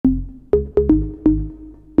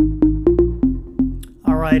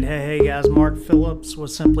Alright, hey guys, Mark Phillips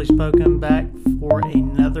with Simply Spoken back for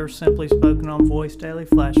another Simply Spoken on Voice Daily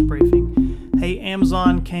Flash Briefing. Hey,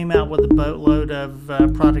 Amazon came out with a boatload of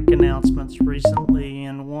product announcements recently,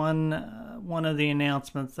 and one of the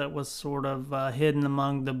announcements that was sort of hidden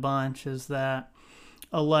among the bunch is that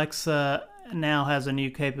Alexa now has a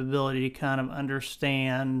new capability to kind of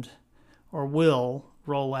understand, or will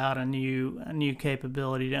roll out a new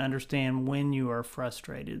capability to understand when you are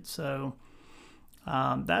frustrated. So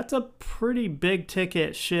that's a pretty big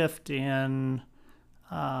ticket shift in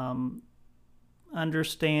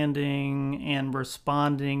understanding and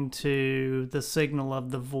responding to the signal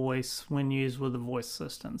of the voice when used with a voice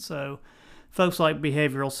assistant. So folks like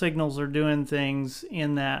Behavioral Signals are doing things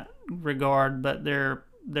in that regard, but they're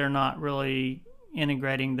not really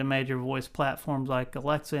integrating the major voice platforms like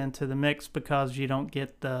Alexa into the mix because you don't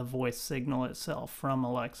get the voice signal itself from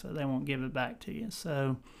Alexa. They won't give it back to you.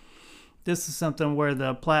 So this is something where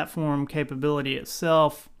the platform capability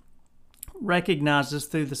itself recognizes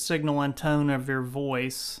through the signal and tone of your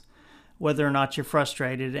voice whether or not you're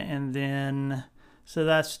frustrated, and then so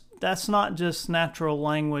that's not just natural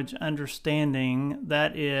language understanding,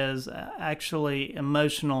 that is actually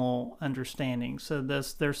emotional understanding. So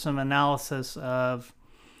there's some analysis of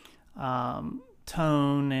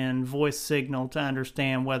tone and voice signal to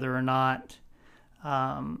understand whether or not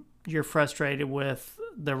you're frustrated with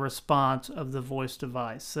the response of the voice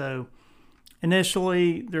device. So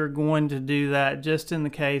initially they're going to do that just in the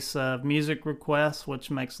case of music requests,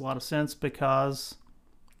 which makes a lot of sense because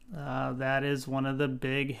that is one of the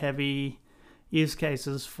big heavy use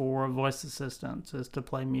cases for voice assistants, is to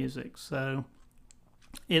play music. So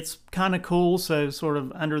it's kind of cool. So sort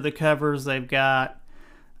of under the covers they've got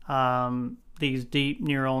these deep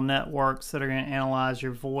neural networks that are going to analyze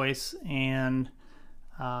your voice and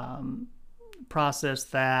process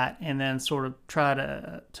that, and then sort of try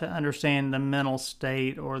to understand the mental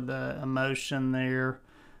state or the emotion there,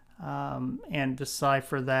 and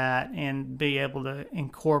decipher that and be able to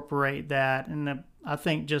incorporate that. And I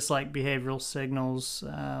think just like Behavioral Signals,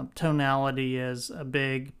 tonality is a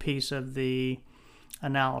big piece of the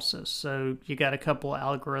analysis. So you got a couple of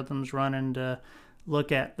algorithms running to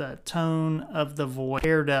look at the tone of the voice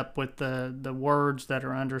paired up with the words that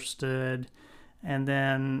are understood, and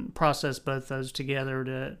then process both those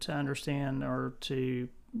together to understand or to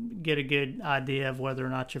get a good idea of whether or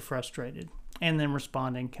not you're frustrated, and then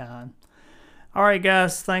respond in kind. All right,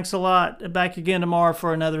 guys, thanks a lot. Back again tomorrow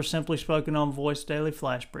for another Simply Spoken on Voice Daily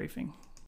Flash Briefing.